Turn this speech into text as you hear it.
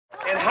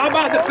And how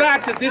about the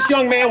fact that this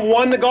young man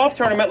won the golf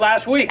tournament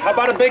last week? How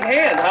about a big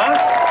hand, huh?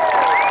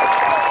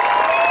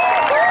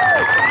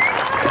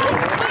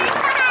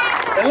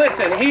 And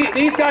listen,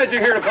 these guys are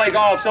here to play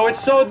golf, so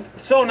it's so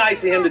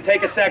nice of him to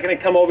take a second and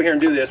come over here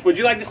and do this. Would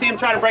you like to see him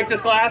try to break this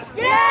glass?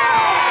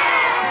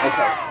 Yeah!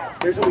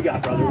 Okay, here's what we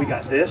got, brother. We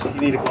got this. You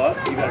need a glove?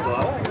 You got a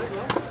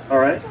glove? All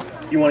right.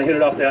 You want to hit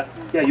it off that?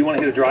 Yeah, you want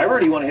to hit a driver or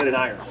do you want to hit an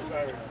iron?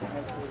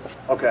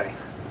 Okay.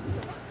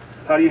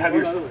 How do you have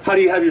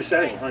your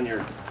setting on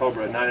your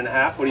COBRA?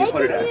 9.5? What do you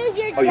put it at? Use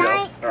your Oh, you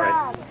giant don't? All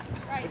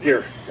right.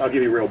 Here, I'll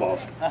give you real balls.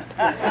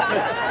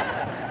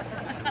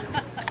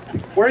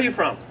 Where are you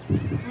from?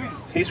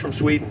 He's from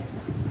Sweden.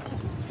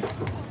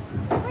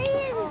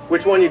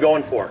 Which one are you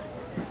going for?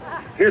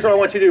 Here's what I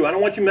want you to do. I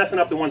don't want you messing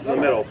up the ones in the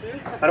middle.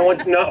 I don't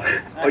want, no.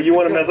 Oh, you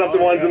want to mess up the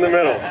ones in the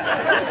middle.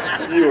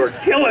 You are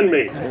killing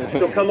me.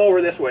 So come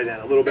over this way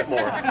then, a little bit more.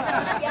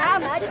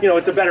 You know,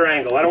 it's a better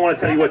angle. I don't want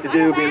to tell you what to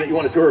do, being that you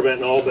want a tour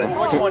event and all, but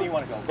which one you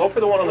want to go? Go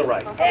for the one on the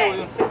right. Oh, we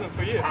were sitting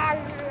for you.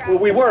 Well,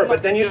 we were,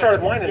 but then you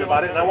started whining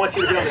about it, and I want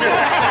you to be on the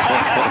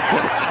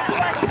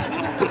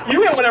show.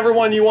 You get whatever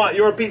one you want.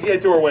 You're a PGA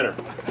Tour winner.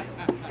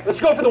 Let's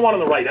go for the one on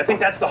the right. I think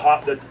that's the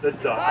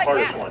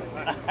hardest one.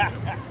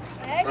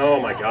 Oh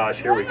my gosh,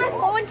 here we go.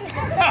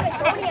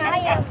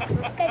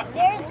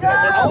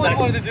 I always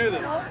wanted to do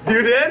this.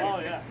 You did? Oh,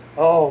 yeah.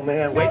 Oh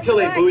man, wait till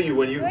they boo you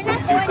when you do poorly.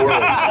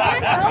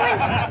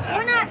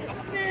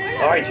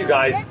 All right, you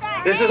guys.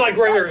 This is like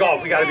regular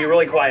golf. We got to be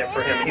really quiet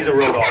for him. He's a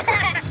real golfer.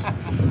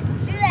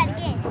 Do that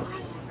again.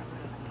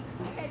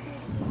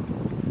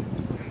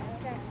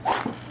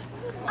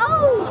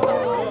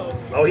 Oh!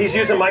 Oh, he's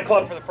using my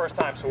club for the first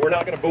time, so we're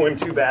not going to boo him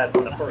too bad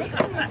in the first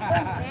round.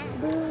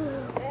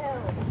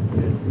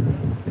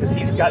 Because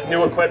he's got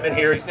new equipment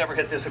here. He's never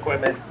hit this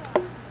equipment.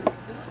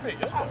 This is pretty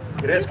good.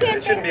 It is good.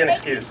 It shouldn't be an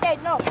excuse.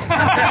 No.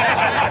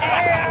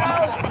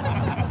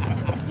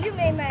 You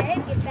made my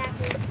head get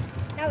backwards.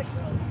 That was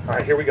great. All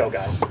right, here we go,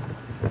 guys.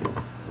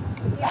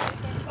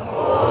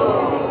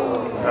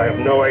 I have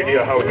no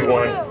idea how he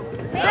won.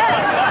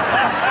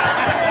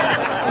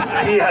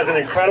 He has an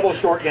incredible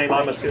short game,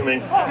 I'm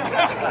assuming.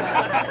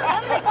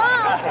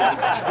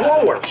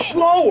 Lower,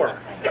 lower.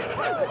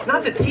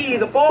 Not the tee,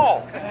 the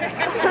ball.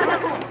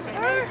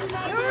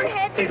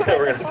 He's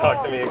never going to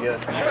talk to me again.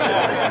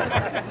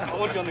 I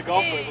want you on the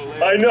golf course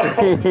later. I know.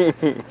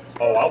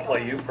 Oh, I'll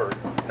play you for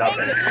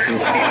nothing.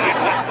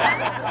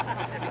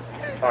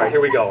 All right,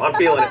 here we go. I'm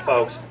feeling it,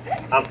 folks.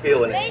 I'm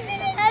feeling it.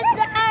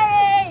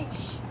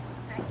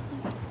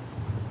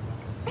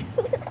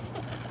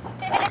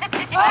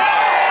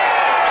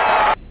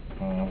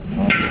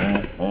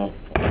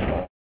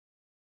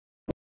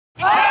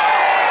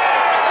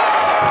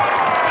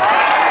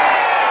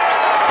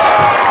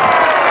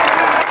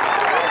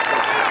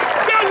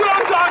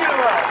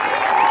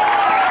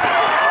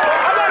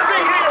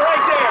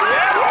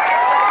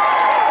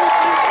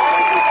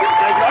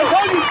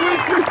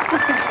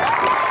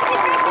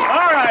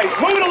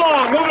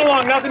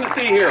 Nothing to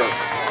see here.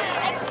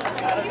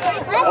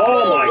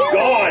 Oh my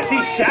gosh,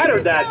 he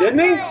shattered that, didn't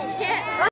he?